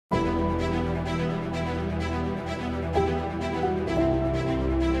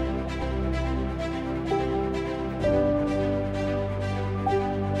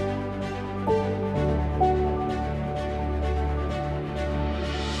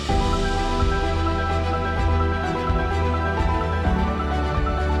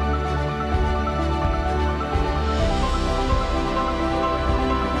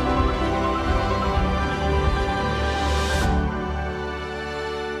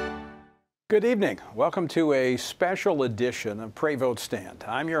Good evening. Welcome to a special edition of Pray Vote Stand.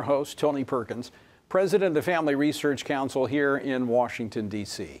 I'm your host, Tony Perkins, president of the Family Research Council here in Washington,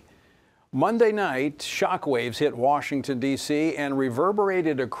 D.C. Monday night, shockwaves hit Washington, D.C. and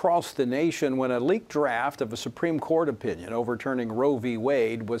reverberated across the nation when a leaked draft of a Supreme Court opinion overturning Roe v.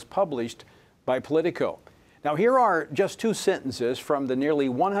 Wade was published by Politico. Now, here are just two sentences from the nearly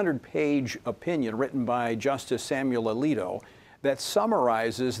 100-page opinion written by Justice Samuel Alito that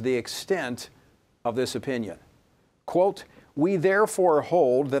summarizes the extent of this opinion. Quote, "We therefore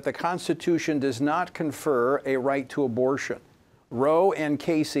hold that the Constitution does not confer a right to abortion. Roe and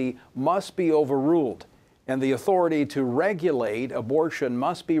Casey must be overruled, and the authority to regulate abortion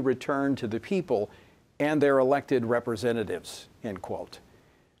must be returned to the people and their elected representatives," end quote.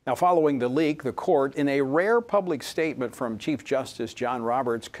 Now, following the leak, the court, in a rare public statement from Chief Justice John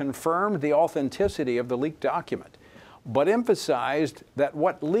Roberts, confirmed the authenticity of the leaked document, but emphasized that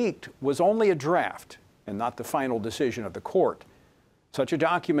what leaked was only a draft and not the final decision of the court. Such a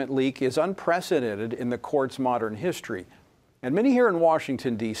document leak is unprecedented in the court's modern history, and many here in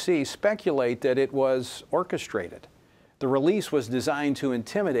Washington, D.C. speculate that it was orchestrated. The release was designed to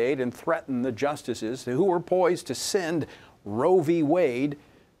intimidate and threaten the justices who were poised to send Roe v. Wade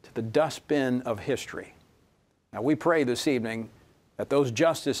to the dustbin of history. Now, we pray this evening that those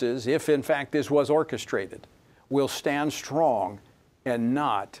justices, if in fact this was orchestrated, will stand strong and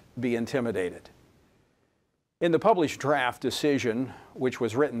not be intimidated. In the published draft decision, which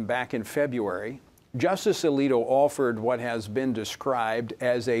was written back in February, Justice Alito offered what has been described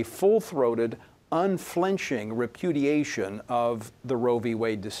as a full-throated, unflinching repudiation of the Roe v.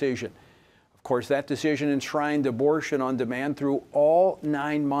 Wade decision. Of course, that decision enshrined abortion on demand through all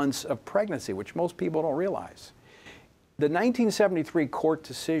 9 months of pregnancy, which most people don't realize. The 1973 court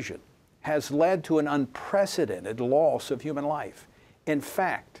decision has led to an unprecedented loss of human life. In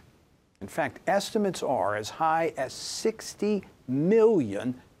fact, estimates are as high as 60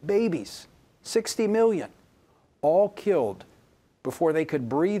 million babies, 60 million, all killed before they could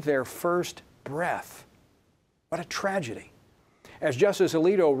breathe their first breath. What a tragedy. As Justice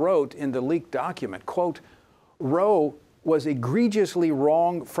Alito wrote in the leaked document, quote, "Roe was egregiously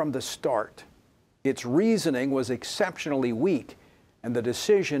wrong from the start. Its reasoning was exceptionally weak, and the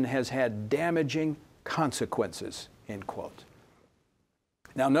decision has had damaging consequences," end quote.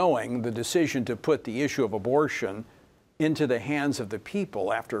 Now, knowing the decision to put the issue of abortion into the hands of the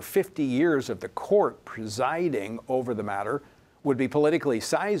people after 50 years of the court presiding over the matter would be politically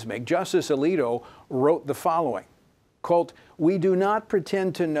seismic, Justice Alito wrote the following, quote, "We do not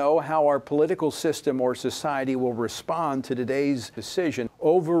pretend to know how our political system or society will respond to today's decision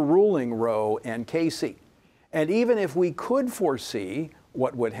overruling Roe and Casey. And even if we could foresee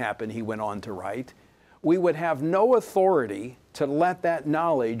what would happen," he went on to write, "we would have no authority to let that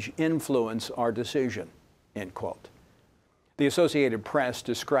knowledge influence our decision," end quote. The Associated Press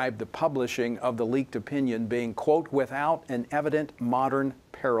described the publishing of the leaked opinion being, quote, "without an evident modern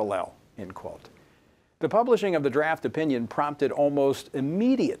parallel," end quote. The publishing of the draft opinion prompted almost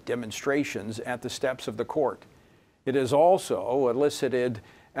immediate demonstrations at the steps of the court. It has also elicited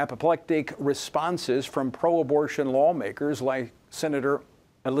apoplectic responses from pro-abortion lawmakers like Senator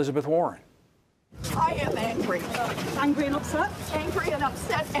Elizabeth Warren. I am angry. Angry and upset? Angry and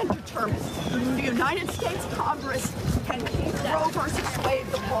upset and determined. The United States Congress can keep Roe versus Wade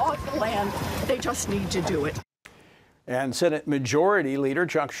the law of the land. They just need to do it. And Senate Majority Leader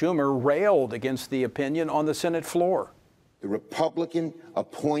Chuck Schumer railed against the opinion on the Senate floor. The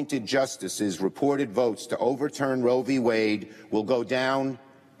Republican-appointed justices' reported votes to overturn Roe v. Wade will go down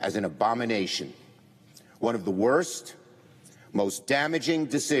as an abomination, one of the worst, most damaging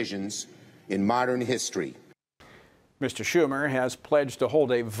decisions in modern history. Mr. Schumer has pledged to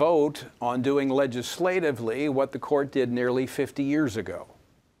hold a vote on doing legislatively what the court did nearly 50 years ago.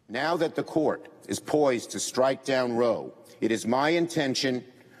 Now that the court is poised to strike down Roe, it is my intention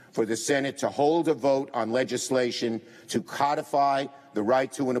for the Senate to hold a vote on legislation to codify the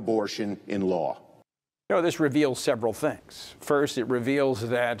right to an abortion in law. You know, this reveals several things. First, it reveals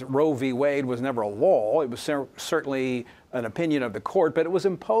that Roe v. Wade was never a law. It was certainly an opinion of the court, but it was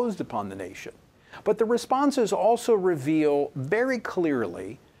imposed upon the nation. But the responses also reveal very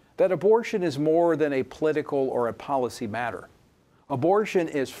clearly that abortion is more than a political or a policy matter. Abortion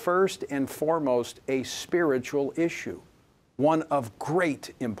is first and foremost a spiritual issue, one of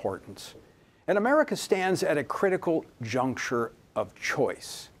great importance. And America stands at a critical juncture of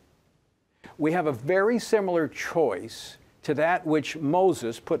choice. We have a very similar choice to that which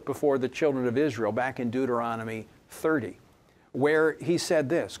Moses put before the children of Israel back in Deuteronomy 30, where he said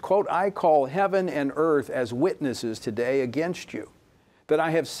this, quote, "I call heaven and earth as witnesses today against you, that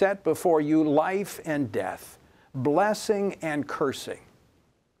I have set before you life and death, blessing and cursing.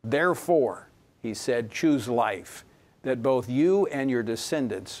 Therefore, he said, choose life, that both you and your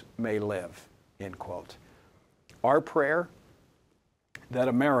descendants may live, end quote. Our prayer, that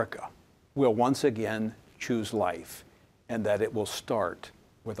America will once again choose life, and that it will start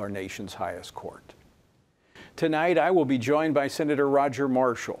with our nation's highest court. Tonight, I will be joined by Senator Roger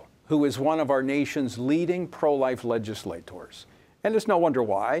Marshall, who is one of our nation's leading pro-life legislators. And it's no wonder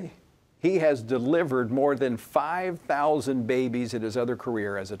why. He has delivered more than 5,000 babies in his other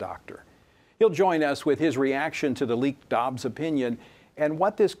career as a doctor. He'll join us with his reaction to the leaked Dobbs opinion and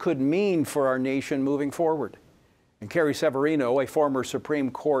what this could mean for our nation moving forward. And Carrie Severino, a former Supreme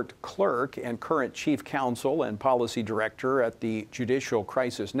Court clerk and current chief counsel and policy director at the Judicial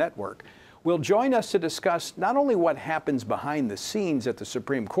Crisis Network, will join us to discuss not only what happens behind the scenes at the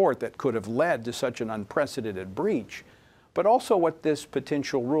Supreme Court that could have led to such an unprecedented breach, but also what this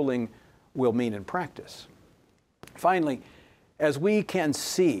potential ruling will mean in practice. Finally, as we can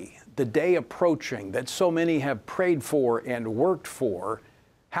see the day approaching that so many have prayed for and worked for,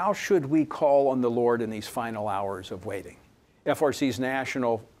 how should we call on the Lord in these final hours of waiting? FRC's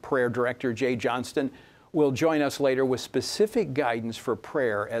National Prayer Director, Jay Johnston, will join us later with specific guidance for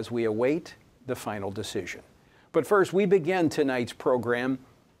prayer as we await the final decision. But first, we begin tonight's program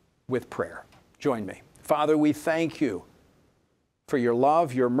with prayer. Join me. Father, we thank you for your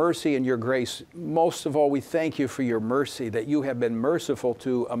love, your mercy, and your grace. Most of all, we thank you for your mercy, that you have been merciful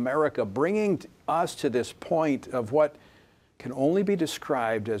to America, bringing us to this point of what can only be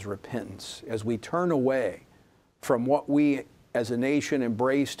described as repentance, as we turn away from what we as a nation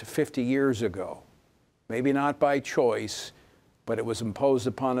embraced 50 years ago. Maybe not by choice, but it was imposed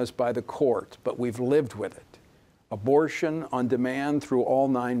upon us by the court, but we've lived with it. Abortion on demand through all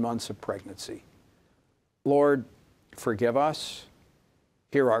 9 months of pregnancy. Lord, forgive us,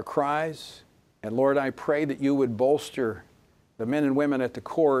 hear our cries, and Lord, I pray that you would bolster the men and women at the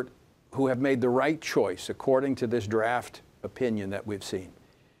court who have made the right choice according to this draft opinion that we've seen.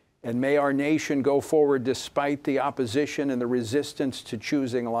 And may our nation go forward despite the opposition and the resistance to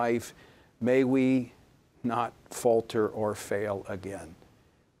choosing life. May we not falter or fail again.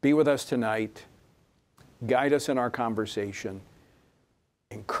 Be with us tonight. Guide us in our conversation.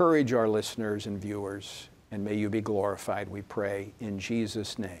 Encourage our listeners and viewers. And may you be glorified, we pray, in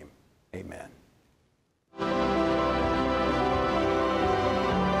Jesus' name. Amen.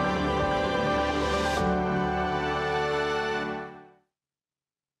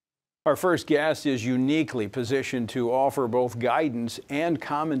 Our first guest is uniquely positioned to offer both guidance and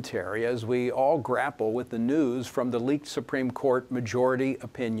commentary as we all grapple with the news from the leaked Supreme Court majority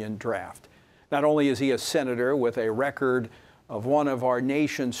opinion draft. Not only is he a senator with a record of one of our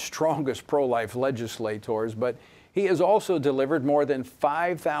nation's strongest pro-life legislators, but he has also delivered more than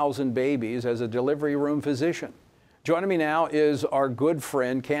 5,000 babies as a delivery room physician. Joining me now is our good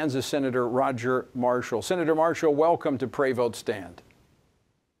friend, Kansas Senator Roger Marshall. Senator Marshall, welcome to Pray, Vote, Stand.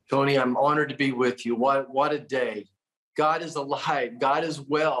 Tony, I'm honored to be with you. What a day. God is alive. God is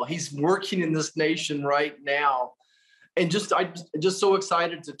well. He's working in this nation right now. And I'm just so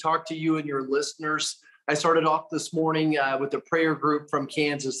excited to talk to you and your listeners. I started off this morning with a prayer group from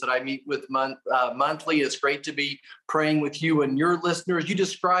Kansas that I meet with monthly. It's great to be praying with you and your listeners. You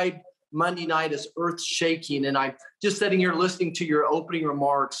described Monday night as earth-shaking, and I'm just sitting here listening to your opening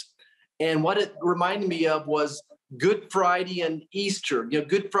remarks. And what it reminded me of was Good Friday and Easter.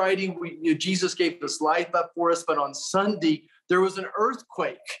 Good Friday, Jesus gave his life up for us, but on Sunday, there was an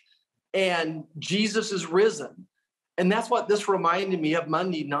earthquake, and Jesus is risen. And that's what this reminded me of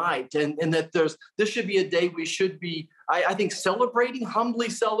Monday night, and that this should be a day we should be, I think, celebrating, humbly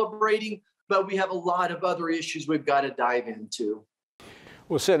celebrating, but we have a lot of other issues we've got to dive into.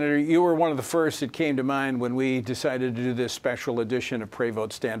 Well, Senator, you were one of the first that came to mind when we decided to do this special edition of Pray,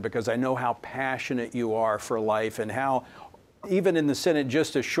 Vote, Stand, because I know how passionate you are for life and how, even in the Senate,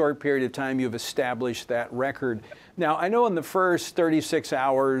 just a short period of time, you've established that record. Now, I know in the first 36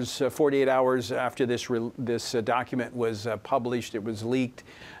 hours, 48 hours after this document was published, it was leaked,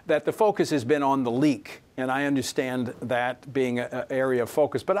 that the focus has been on the leak. And I understand that being an area of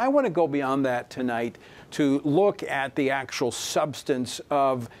focus. But I want to go beyond that tonight to look at the actual substance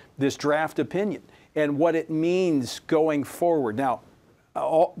of this draft opinion and what it means going forward. Now,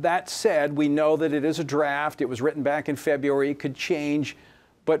 all that said, we know that it is a draft. It was written back in February. It could change.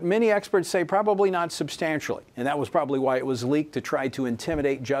 But many experts say probably not substantially. And that was probably why it was leaked, to try to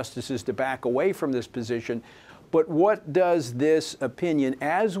intimidate justices to back away from this position. But what does this opinion,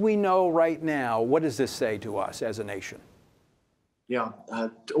 as we know right now, what does this say to us as a nation? Yeah.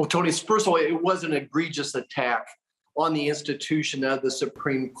 Well, Tony, first of all, it was an egregious attack on the institution of the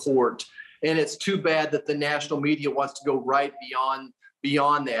Supreme Court. And it's too bad that the national media wants to go right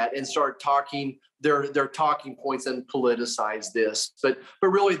beyond that and start talking their talking points and politicize this. But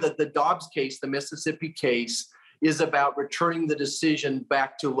really the Dobbs case, the Mississippi case, is about returning the decision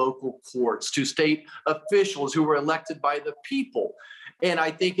back to local courts, to state officials who were elected by the people. And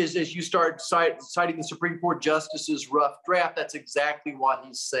I think as you start citing the Supreme Court justice's rough draft, that's exactly what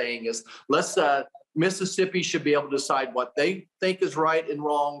he's saying is Mississippi should be able to decide what they think is right and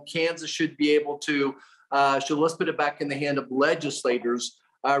wrong. Kansas should be able to, let's put it back in the hand of legislators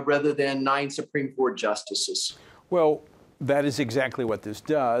rather than 9 Supreme Court justices. Well, that is exactly what this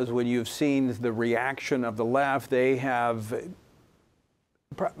does. When you've seen the reaction of the left, they have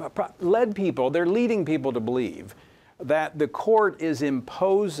they're leading people to believe that the court is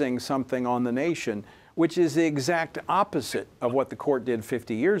imposing something on the nation, which is the exact opposite of what the court did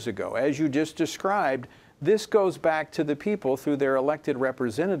 50 years ago. As you just described, this goes back to the people through their elected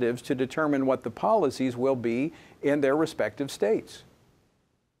representatives to determine what the policies will be in their respective states.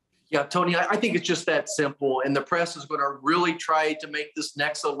 Yeah, Tony, I think it's just that simple. And the press is going to really try to make this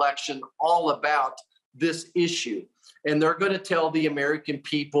next election all about this issue. And they're going to tell the American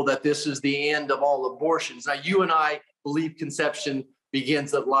people that this is the end of all abortions. Now, you and I believe conception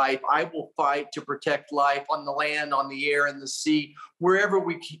begins at life. I will fight to protect life on the land, on the air, and the sea, wherever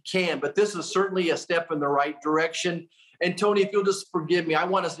we can. But this is certainly a step in the right direction. And Tony, if you'll just forgive me, I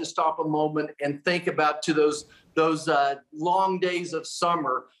want us to stop a moment and think about to those long days of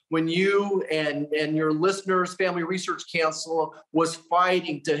summer when you and your listeners, Family Research Council, was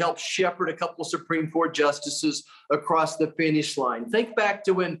fighting to help shepherd a couple of Supreme Court justices across the finish line. Think back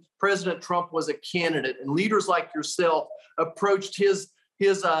to when President Trump was a candidate and leaders like yourself approached his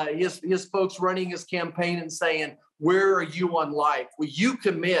folks running his campaign and saying, "Where are you on life? Will you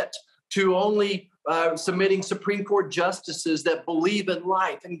commit to only submitting Supreme Court justices that believe in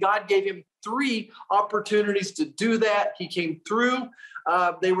life?" And God gave him 3 opportunities to do that. He came through.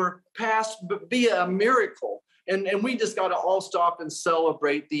 They were passed via a miracle. And we just got to all stop and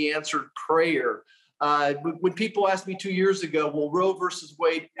celebrate the answered prayer. When people asked me 2 years ago, will Roe versus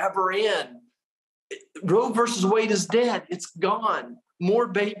Wade ever end? Roe versus Wade is dead. It's gone. More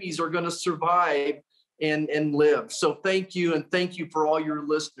babies are going to survive and live. So thank you. And thank you for all your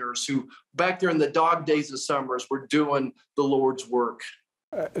listeners who back there in the dog days of summers were doing the Lord's work.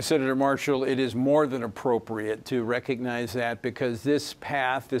 Senator Marshall, it is more than appropriate to recognize that because this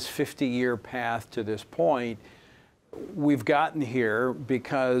path, this 50-year path to this point, we've gotten here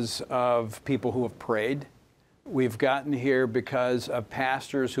because of people who have prayed. We've gotten here because of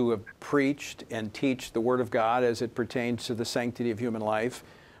pastors who have preached and teach the Word of God as it pertains to the sanctity of human life.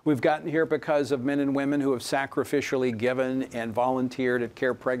 We've gotten here because of men and women who have sacrificially given and volunteered at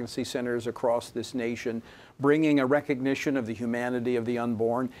care pregnancy centers across this nation, bringing a recognition of the humanity of the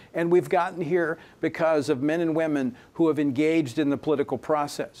unborn. And we've gotten here because of men and women who have engaged in the political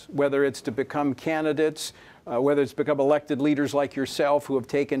process, whether it's to become candidates, whether it's become elected leaders like yourself who have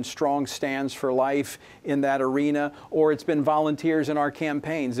taken strong stands for life in that arena, or it's been volunteers in our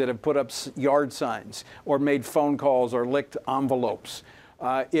campaigns that have put up yard signs or made phone calls or licked envelopes.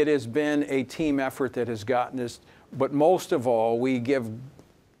 It has been a team effort that has gotten us, but most of all, we give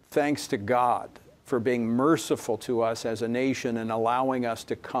thanks to God for being merciful to us as a nation and allowing us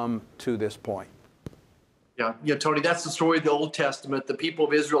to come to this point. Yeah, Tony, that's the story of the Old Testament, the people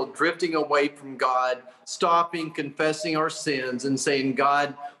of Israel drifting away from God, stopping, confessing our sins and saying,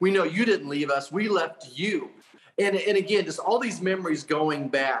 God, we know you didn't leave us, we left you. And again, just all these memories going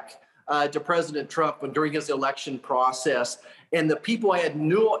back to President Trump when during his election process. And the people I had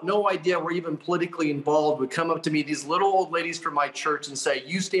no idea were even politically involved would come up to me, these little old ladies from my church, and say,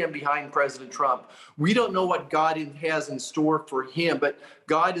 you stand behind President Trump. We don't know what God has in store for him, but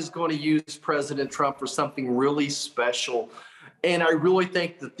God is going to use President Trump for something really special. And I really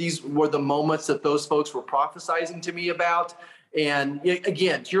think that these were the moments that those folks were prophesizing to me about. And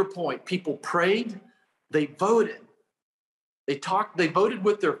again, to your point, people prayed, they voted. They talked, they voted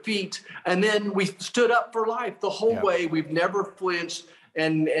with their feet, and then we stood up for life the whole way. We've never flinched,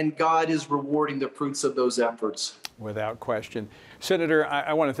 and God is rewarding the fruits of those efforts. Without question. Senator,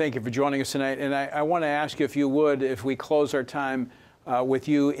 I want to thank you for joining us tonight, and I want to ask you if you would, if we close our time with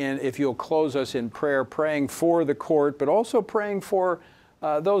you, and if you'll close us in prayer, praying for the court, but also praying for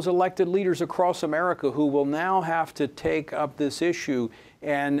those elected leaders across America who will now have to take up this issue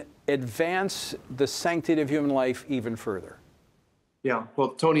and advance the sanctity of human life even further. Yeah, well,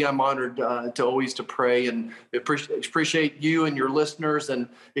 Tony, I'm honored to pray and appreciate you and your listeners. And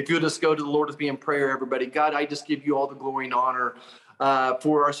if you'll just go to the Lord with me in prayer, everybody. God, I just give you all the glory and honor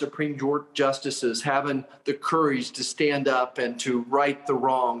for our Supreme Court justices having the courage to stand up and to right the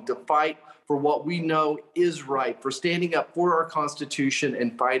wrong, to fight for what we know is right, for standing up for our Constitution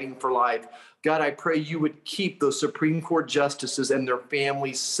and fighting for life. God, I pray you would keep those Supreme Court justices and their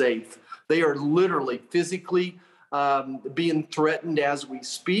families safe. They are literally physically being threatened as we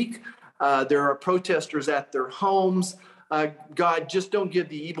speak. There are protesters at their homes. God, just don't give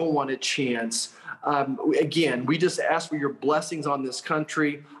the evil one a chance. Again, we just ask for your blessings on this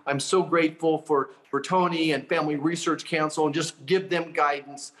country. I'm so grateful for Tony and Family Research Council, and just give them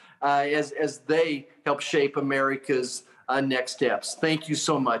guidance as they help shape America's next steps. Thank you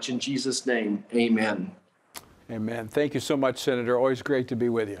so much. In Jesus' name, amen. Amen. Thank you so much, Senator. Always great to be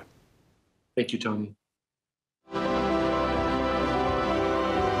with you. Thank you, Tony.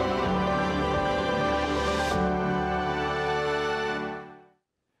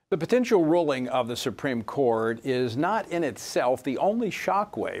 The potential ruling of the Supreme Court is not in itself the only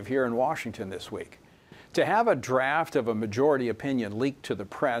shockwave here in Washington this week. To have a draft of a majority opinion leaked to the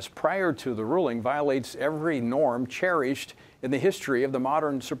press prior to the ruling violates every norm cherished in the history of the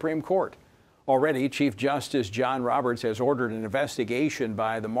modern Supreme Court. Already, Chief Justice John Roberts has ordered an investigation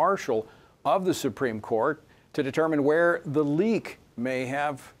by the Marshal of the Supreme Court to determine where the leak may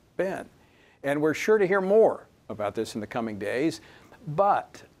have been. And we're sure to hear more about this in the coming days.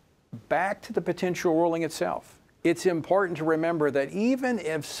 But back to the potential ruling itself. It's important to remember that even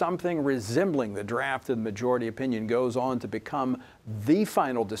if something resembling the draft of the majority opinion goes on to become the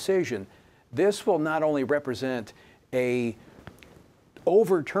final decision, this will not only represent a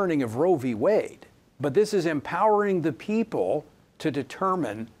overturning of Roe v. Wade, but this is empowering the people to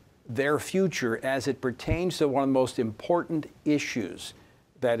determine their future as it pertains to one of the most important issues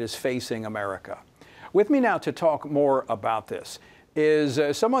that is facing America. With me now to talk more about this is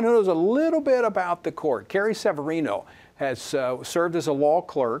someone who knows a little bit about the court. Carrie Severino has served as a law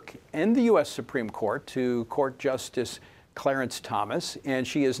clerk in the U.S. Supreme Court to Court Justice Clarence Thomas, and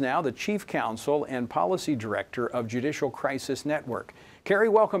she is now the Chief Counsel and Policy Director of Judicial Crisis Network. Carrie,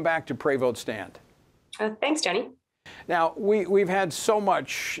 welcome back to Pray Vote Stand. Thanks, Johnny. Now, we've had so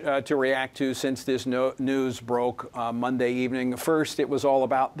much to react to since this news broke Monday evening. First, it was all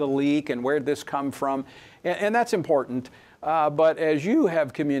about the leak and where did this come from, and that's important. But as you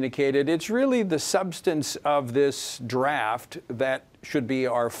have communicated, it's really the substance of this draft that should be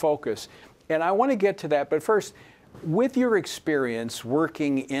our focus. And I want to get to that. But first, with your experience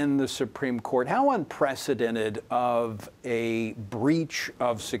working in the Supreme Court, how unprecedented of a breach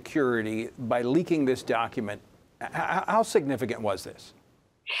of security by leaking this document, how significant was this?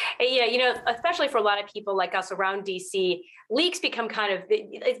 Yeah, you know, especially for a lot of people like us around DC, leaks become kind of,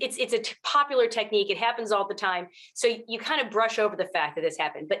 it's a popular technique. It happens all the time. So you kind of brush over the fact that this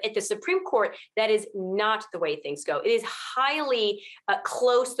happened. But at the Supreme Court, that is not the way things go. It is highly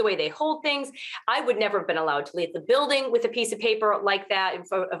close the way they hold things. I would never have been allowed to leave the building with a piece of paper like that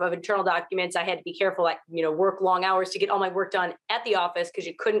of internal documents. I had to be careful, work long hours to get all my work done at the office because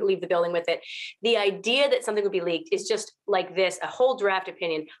you couldn't leave the building with it. The idea that something would be leaked is just like this, a whole draft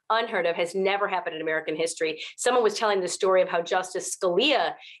opinion, unheard of, has never happened in American history. Someone was telling the story of how Justice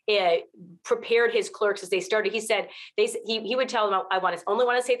Scalia prepared his clerks as they started. He said he would tell them, I only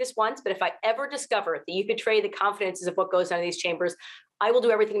want to say this once, but if I ever discover that you betray the confidences of what goes on in these chambers, I will do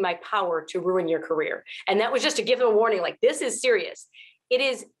everything in my power to ruin your career. And that was just to give them a warning, like, this is serious.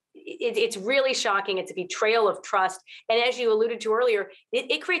 It's really shocking. It's a betrayal of trust. And as you alluded to earlier,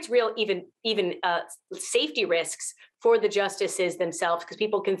 it creates real even safety risks for the justices themselves, because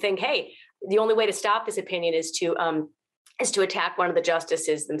people can think, hey, the only way to stop this opinion is to attack one of the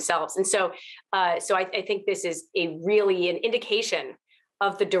justices themselves. And so I think this is really an indication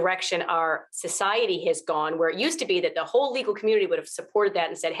of the direction our society has gone, where it used to be that the whole legal community would have supported that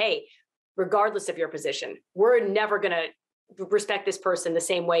and said, hey, regardless of your position, we're never going to respect this person the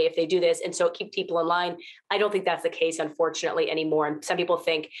same way if they do this. And so it keeps people in line. I don't think that's the case, unfortunately, anymore. And some people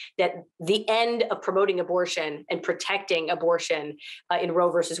think that the end of promoting abortion and protecting abortion in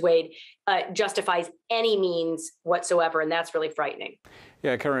Roe versus Wade justifies any means whatsoever. And that's really frightening.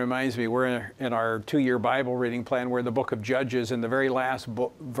 Yeah, it kind of reminds me, we're in our 2-year Bible reading plan. We're in the book of Judges, and the very last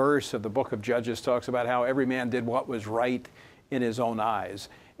verse of the book of Judges talks about how every man did what was right in his own eyes.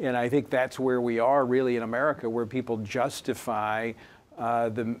 And I think that's where we are really in America, where people justify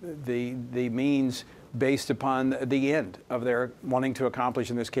the means based upon the end of their wanting to accomplish,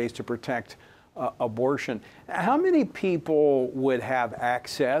 in this case, to protect abortion. How many people would have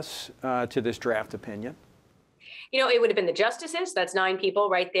access to this draft opinion? It would have been the justices. That's 9 people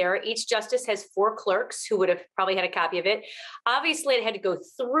right there. Each justice has 4 clerks who would have probably had a copy of it. Obviously, it had to go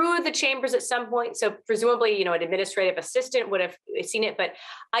through the chambers at some point. So presumably, an administrative assistant would have seen it. But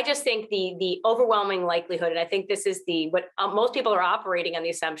I just think the overwhelming likelihood, and I think this is what most people are operating on the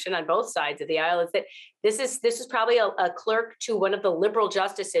assumption on both sides of the aisle, is that this is probably a clerk to one of the liberal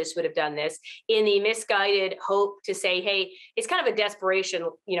justices who would have done this in the misguided hope to say, hey, it's kind of a desperation,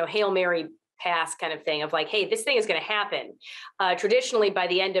 Hail Mary pass kind of thing of like, hey, this thing is going to happen. Traditionally, by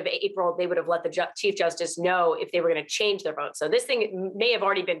the end of April, they would have let the Chief Justice know if they were going to change their vote. So this thing may have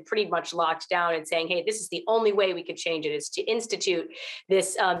already been pretty much locked down and saying, hey, this is the only way we could change it, is to institute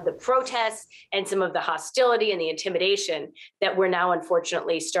this, the protests and some of the hostility and the intimidation that we're now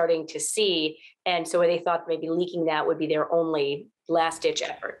unfortunately starting to see. And so they thought maybe leaking that would be their only last-ditch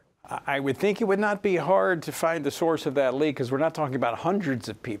effort. I would think it would not be hard to find the source of that leak, because we're not talking about hundreds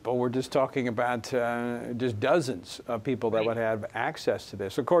of people. We're just talking about just dozens of people that would have access to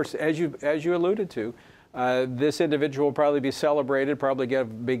this. Of course, as you alluded to, this individual will probably be celebrated, probably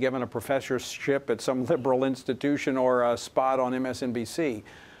be given a professorship at some liberal institution or a spot on MSNBC.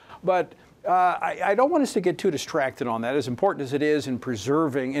 But I don't want us to get too distracted on that, as important as it is in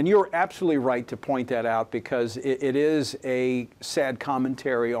preserving, and you're absolutely right to point that out, because it is a sad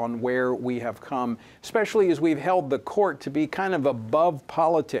commentary on where we have come, especially as we've held the court to be kind of above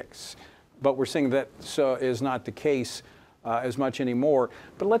politics. But we're seeing that is not the case as much anymore.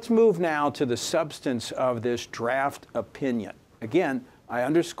 But let's move now to the substance of this draft opinion. Again, I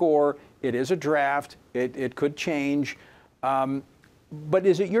underscore, it is a draft. It could change. But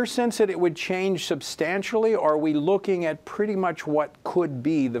is it your sense that it would change substantially, or are we looking at pretty much what could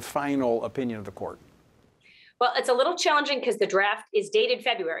be the final opinion of the court? Well, it's a little challenging because the draft is dated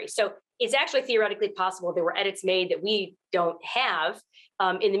February. So it's actually theoretically possible there were edits made that we don't have.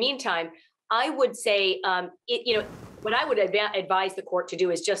 In the meantime, I would say, what I would advise the court to do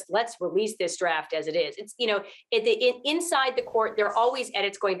is just let's release this draft as it is. It's, inside the court, there are always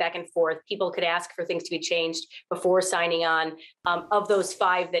edits going back and forth. People could ask for things to be changed before signing on. Of those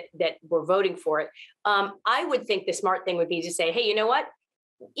 5 that were voting for it, I would think the smart thing would be to say, hey, you know what?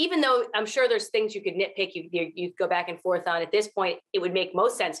 Even though I'm sure there's things you could nitpick, you go back and forth on, at this point, it would make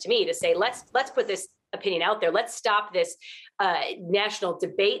most sense to me to say, let's put this opinion out there. Let's stop this national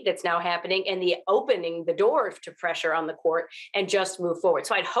debate that's now happening and the opening the door to pressure on the court, and just move forward.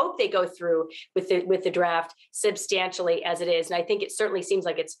 So I'd hope they go through with the draft substantially as it is. And I think it certainly seems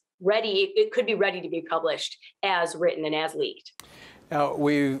like it's ready. It could be ready to be published as written and as leaked. Now,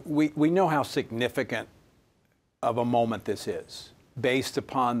 we know how significant of a moment this is, based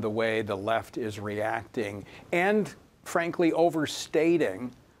upon the way the left is reacting and, frankly,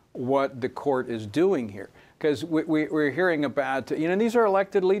 overstating what the court is doing here. Because we're hearing about, these are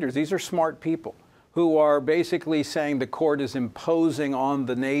elected leaders. These are smart people who are basically saying the court is imposing on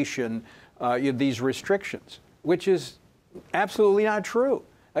the nation these restrictions, which is absolutely not true.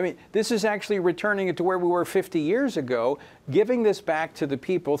 I mean, this is actually returning it to where we were 50 years ago, giving this back to the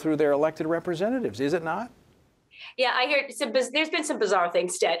people through their elected representatives, is it not? Yeah, I hear there's been some bizarre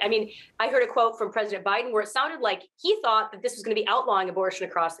things, Ted. I mean, I heard a quote from President Biden where it sounded like he thought that this was going to be outlawing abortion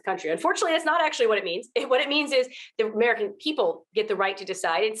across the country. Unfortunately, that's not actually what it means. What it means is the American people get the right to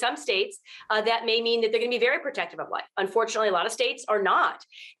decide. In some states, that may mean that they're going to be very protective of life. Unfortunately, a lot of states are not,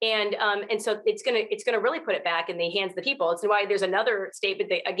 and so it's going to really put it back in the hands of the people. It's why there's another statement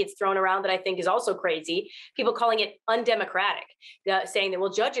that gets thrown around that I think is also crazy. People calling it undemocratic, saying that,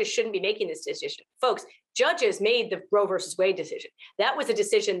 well, judges shouldn't be making this decision. Folks, judges made the Roe versus Wade decision. That was a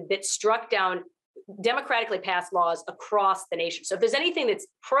decision that struck down democratically passed laws across the nation. So if there's anything that's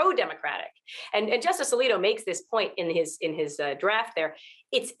pro-democratic, and Justice Alito makes this point in his draft there,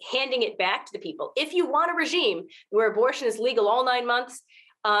 it's handing it back to the people. If you want a regime where abortion is legal all 9 months,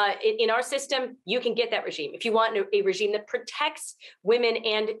 in our system, you can get that regime. If you want a regime that protects women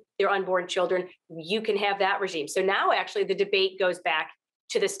and their unborn children, you can have that regime. So now actually the debate goes back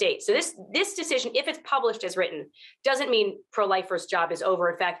to the state. So this decision, if it's published as written, doesn't mean pro-lifers' job is over.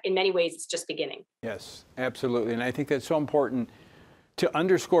 In fact, in many ways, it's just beginning. Yes, absolutely. And I think that's so important to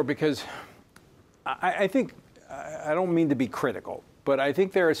underscore, because I think, I don't mean to be critical, but I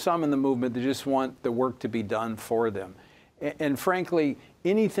think there are some in the movement that just want the work to be done for them. And frankly,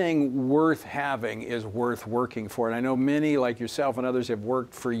 anything worth having is worth working for. And I know many, like yourself and others, have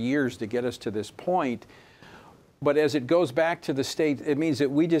worked for years to get us to this point. But as it goes back to the state, it means that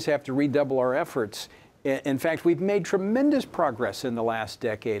we just have to redouble our efforts. In fact, we've made tremendous progress in the last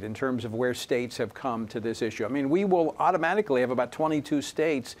decade in terms of where states have come to this issue. I mean, we will automatically have about 22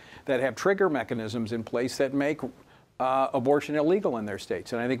 states that have trigger mechanisms in place that make abortion illegal in their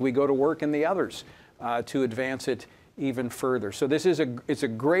states. And I think we go to work in the others. to advance it even further. So this is it's a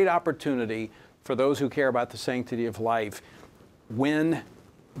great opportunity for those who care about the sanctity of life when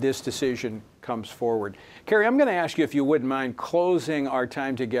this decision comes forward. Carrie, I'm going to ask you if you wouldn't mind closing our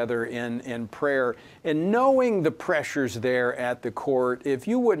time together in prayer, and knowing the pressures there at the court, if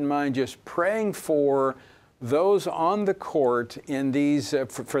you wouldn't mind just praying for those on the court in these,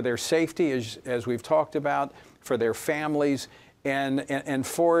 for their safety, as we've talked about, for their families, and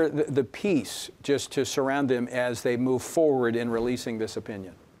for the peace just to surround them as they move forward in releasing this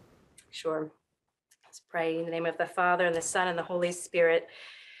opinion. Sure. Let's pray in the name of the Father, and the Son, and the Holy Spirit.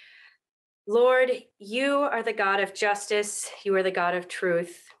 Lord, you are the God of justice. You are the God of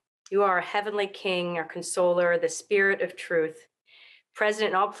truth. You are our heavenly King, our consoler, the Spirit of truth, present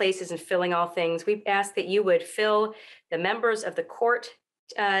in all places and filling all things. We ask that you would fill the members of the court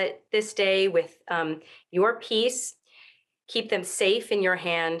this day with your peace. Keep them safe in your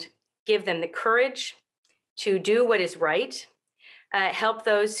hand. Give them the courage to do what is right. Help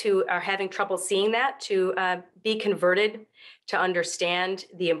those who are having trouble seeing that to be converted, to understand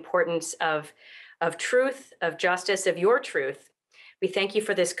the importance of truth, of justice, of your truth. We thank you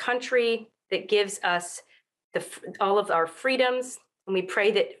for this country that gives us all of our freedoms. And we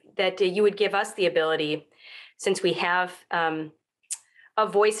pray that you would give us the ability, since we have a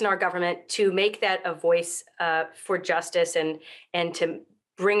voice in our government, to make that a voice for justice and to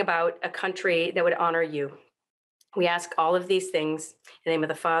bring about a country that would honor you. We ask all of these things in the name of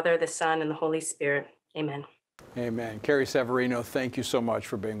the Father, the Son, and the Holy Spirit. Amen. Amen. Carrie Severino, thank you so much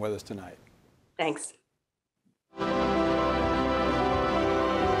for being with us tonight. Thanks.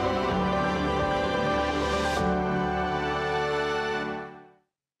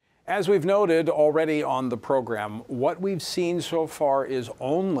 As we've noted already on the program, what we've seen so far is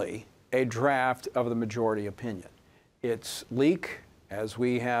only a draft of the majority opinion. Its leak, as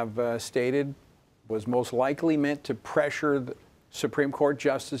we have stated, was most likely meant to pressure the Supreme Court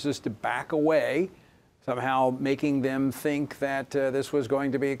justices to back away, somehow making them think that this was going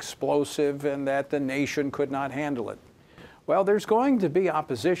to be explosive and that the nation could not handle it. Well, there's going to be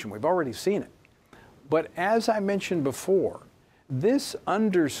opposition. We've already seen it. But as I mentioned before, this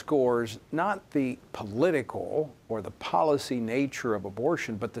underscores not the political or the policy nature of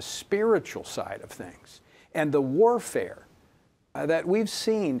abortion, but the spiritual side of things and the warfare that we've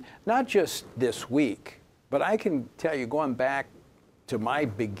seen, not just this week, but I can tell you, going back to my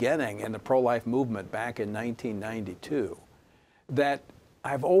beginning in the pro-life movement back in 1992, that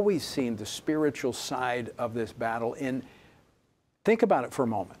I've always seen the spiritual side of this battle. And think about it for a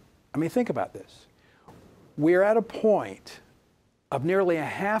moment. I mean, think about this. We're at a point of nearly a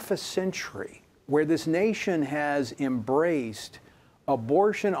half a century where this nation has embraced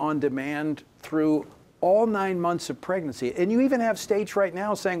abortion on demand through all 9 months of pregnancy. And you even have states right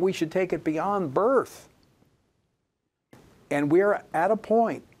now saying we should take it beyond birth. And we're at a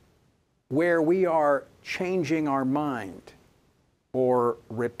point where we are changing our mind, or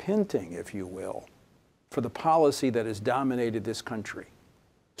repenting, if you will, for the policy that has dominated this country.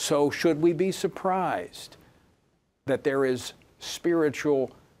 So should we be surprised that there is spiritual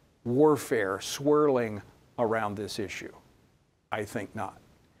warfare swirling around this issue? I think not.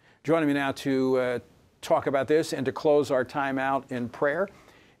 Joining me now to talk about this and to close our time out in prayer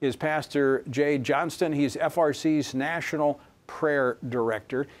is Pastor Jay Johnston. He's FRC's National Prayer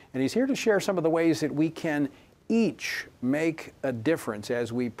Director, and he's here to share some of the ways that we can each make a difference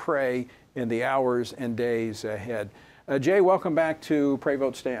as we pray in the hours and days ahead. Jay, welcome back to Pray,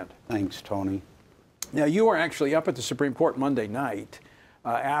 Vote, Stand. Thanks, Tony. Now, you were actually up at the Supreme Court Monday night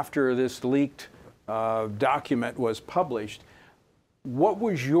after this leaked document was published. What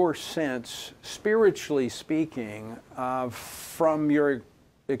was your sense, spiritually speaking, from your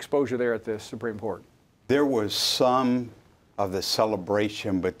exposure there at the Supreme Court? There was some of the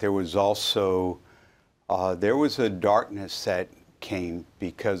celebration, but there was also there was a darkness that came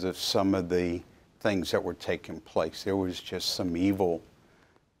because of some of the things that were taking place. There was just some evil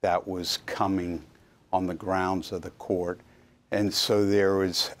that was coming on the grounds of the court. And so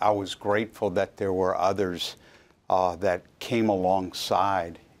I was grateful that there were others that came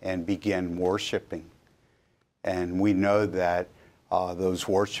alongside and began worshiping. And we know that those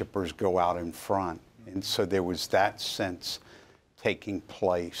worshipers go out in front. And so there was that sense taking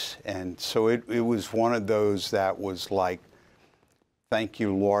place. And so it was one of those that was like, thank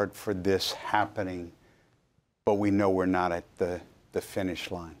you, Lord, for this happening, but we know we're not at the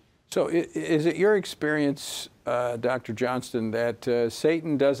finish line. So is it your experience, Dr. Johnston, that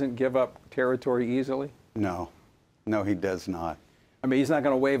Satan doesn't give up territory easily? No. No, he does not. I mean, he's not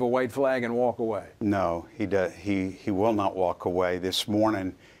going to wave a white flag and walk away. No, he will not walk away. This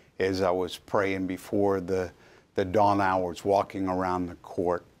morning as I was praying before the dawn hours, walking around the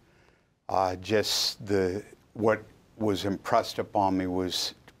court. What was impressed upon me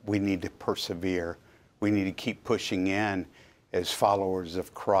was we need to persevere. We need to keep pushing in as followers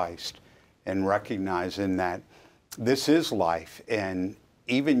of Christ and recognizing that this is life. And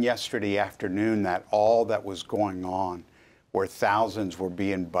even yesterday afternoon, that all that was going on, where thousands were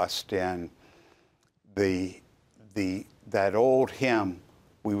being bussed in, that old hymn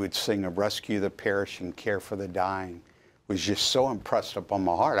we would sing of Rescue the Perishing, Care for the Dying was just so impressed upon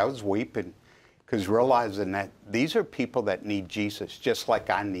my heart. I was weeping because realizing that these are people that need Jesus, just like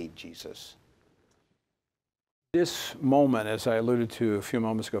I need Jesus. This moment, as I alluded to a few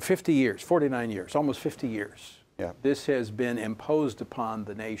moments ago, 50 years, 49 years, almost 50 years. Yeah. This has been imposed upon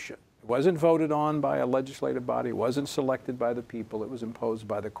the nation. It wasn't voted on by a legislative body. It wasn't selected by the people. It was imposed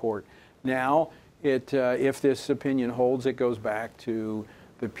by the court. Now, if this opinion holds, it goes back to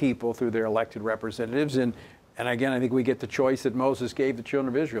the people through their elected representatives. And again, I think we get the choice that Moses gave the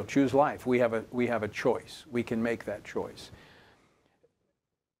children of Israel. Choose life. We have a choice. We can make that choice.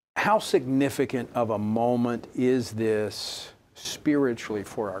 How significant of a moment is this spiritually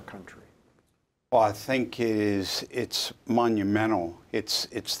for our country? Well, I think it's monumental.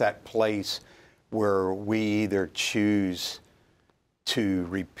 It's that place where we either choose to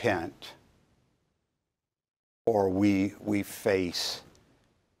repent or we face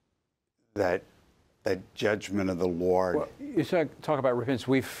that judgment of the Lord. Well, you talk about repentance.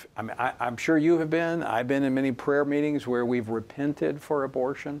 I'm sure you have been. I've been in many prayer meetings where we've repented for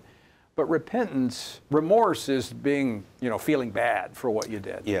abortion. But repentance, remorse is feeling bad for what you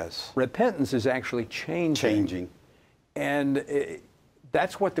did. Yes. Repentance is actually changing. And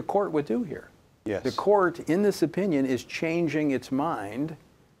that's what the court would do here. Yes. The court, in this opinion, is changing its mind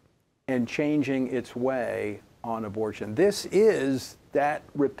and changing its way on abortion. This is that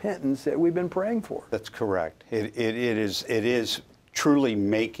repentance that we've been praying for. That's correct. It is truly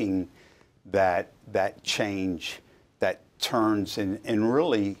making that change that turns and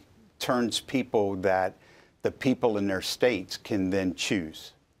really turns people that the people in their states can then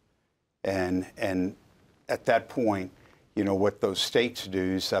choose. And at that point, what those states do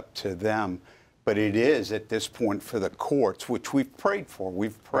is up to them. But it is at this point for the courts, which we've prayed for.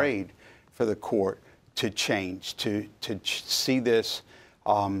 We've prayed for the court to change, to see this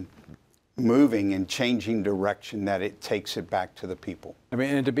moving and changing direction, that it takes it back to the people. I mean,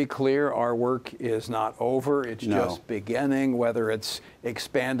 and to be clear, our work is not over. It's just beginning, whether it's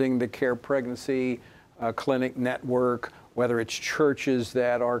expanding the care pregnancy clinic network, whether it's churches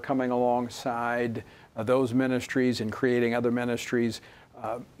that are coming alongside those ministries and creating other ministries,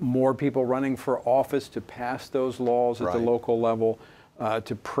 more people running for office to pass those laws at the local level,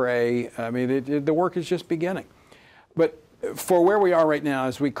 to pray. I mean, the work is just beginning. But for where we are right now,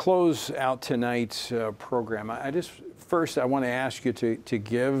 as we close out tonight's program, I want to ask you to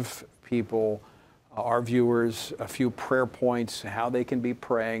give people, our viewers, a few prayer points, how they can be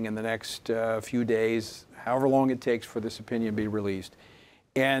praying in the next few days, however long it takes for this opinion to be released.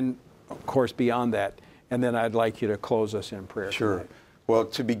 And, of course, beyond that. And then I'd like you to close us in prayer. Sure. Tonight. Well,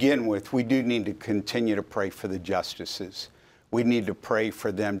 to begin with, we do need to continue to pray for the justices. We need to pray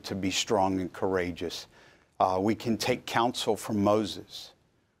for them to be strong and courageous. We can take counsel from Moses,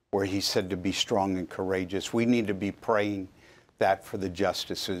 where he said to be strong and courageous. We need to be praying that for the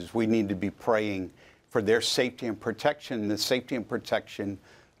justices. We need to be praying for their safety and protection, the safety and protection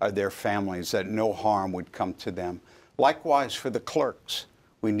of their families, that no harm would come to them. Likewise, for the clerks,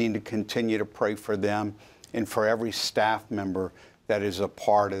 we need to continue to pray for them and for every staff member that is a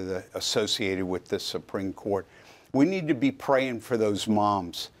part of associated with the Supreme Court. We need to be praying for those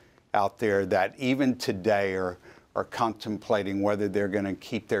moms out there that even today are contemplating whether they're going to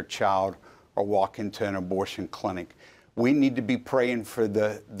keep their child or walk into an abortion clinic. We need to be praying for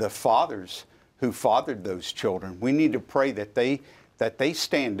the fathers who fathered those children. We need to pray that they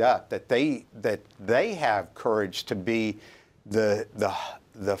stand up, that they have courage to be the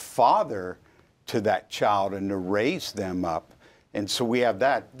father to that child and to raise them up. And so we have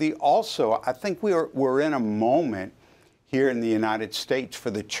that. Also, I think we're in a moment here in the United States for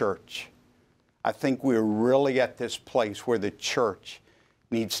the church. I think we're really at this place where the church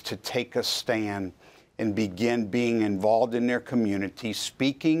needs to take a stand and begin being involved in their community,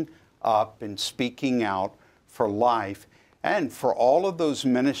 speaking up and speaking out for life, and for all of those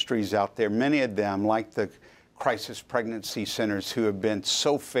ministries out there, many of them like the crisis pregnancy centers who have been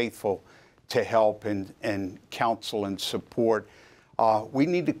so faithful to help and counsel and support. We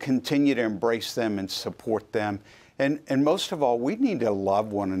need to continue to embrace them and support them. And most of all, we need to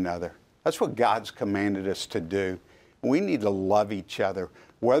love one another. That's what God's commanded us to do. We need to love each other.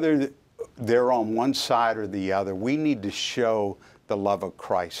 whether they're on one side or the other, we need to show the love of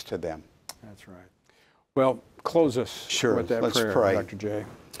Christ to them. That's right. Well, close us with that Let's prayer, pray. Dr. J.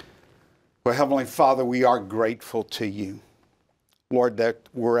 Well, Heavenly Father, we are grateful to you, Lord, that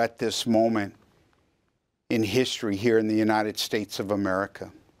we're at this moment in history here in the United States of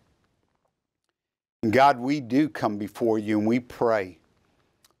America. And God, we do come before you and we pray,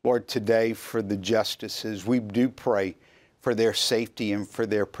 Lord, today for the justices. We do pray for their safety and for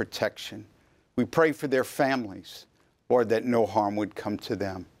their protection. We pray for their families, Lord, that no harm would come to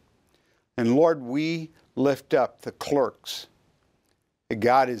them. And Lord, we lift up the clerks,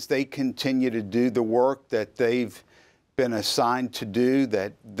 God, as they continue to do the work that they've been assigned to do,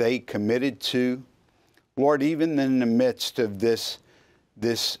 that they committed to. Lord, even in the midst of this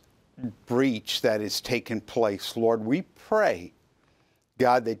breach that has taken place, Lord, we pray,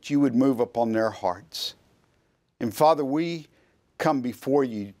 God, that you would move upon their hearts. And Father, we come before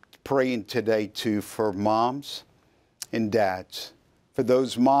you praying today too for moms and dads, for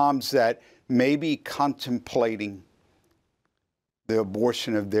those moms that may be contemplating the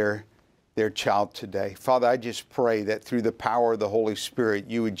abortion of their child today. Father, I just pray that through the power of the Holy Spirit,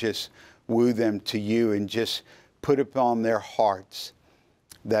 you would just woo them to you and just put upon their hearts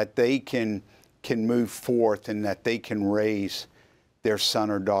that they can move forth and that they can raise their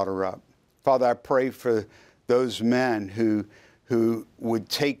son or daughter up. Father, I pray for those men who would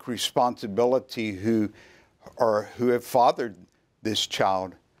take responsibility, who have fathered this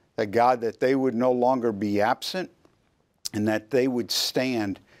child, that God, that they would no longer be absent, and that they would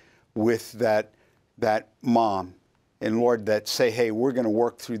stand with that mom. And Lord, that say, hey, we're going to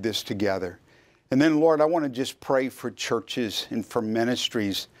work through this together. And then, Lord, I want to just pray for churches and for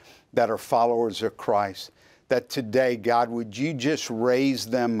ministries that are followers of Christ, that today, God, would you just raise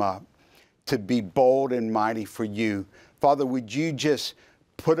them up to be bold and mighty for you. Father, would you just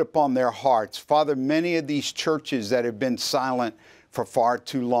put upon their hearts, Father, many of these churches that have been silent for far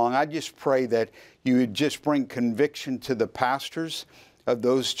too long, I just pray that you would just bring conviction to the pastors of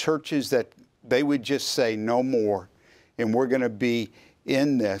those churches, that they would just say no more. And we're going to be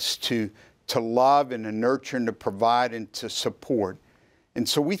in this to love and to nurture and to provide and to support. And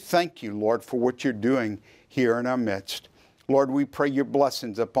so we thank you, Lord, for what you're doing here in our midst. Lord, we pray your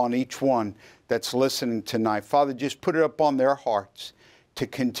blessings upon each one that's listening tonight. Father, just put it upon their hearts to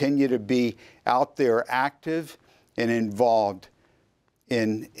continue to be out there active and involved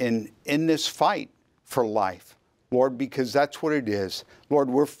in this fight for life, Lord, because that's what it is. Lord,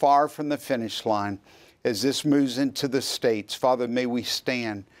 we're far from the finish line. As this moves into the states, Father, may we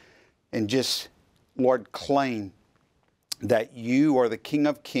stand and just, Lord, claim that you are the King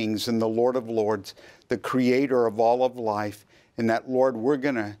of Kings and the Lord of Lords, the creator of all of life, and that, Lord, we're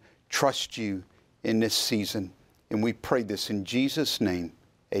going to trust you in this season. And we pray this in Jesus' name.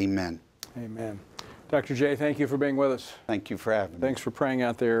 Amen. Amen. Dr. J, thank you for being with us. Thank you for having me. Thanks for praying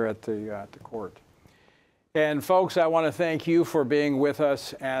out there at the court. And folks, I want to thank you for being with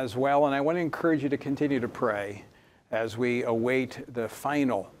us as well. And I want to encourage you to continue to pray as we await the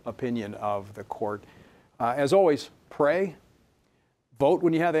final opinion of the court. As always, pray, vote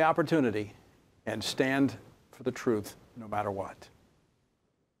when you have the opportunity, and stand for the truth no matter what.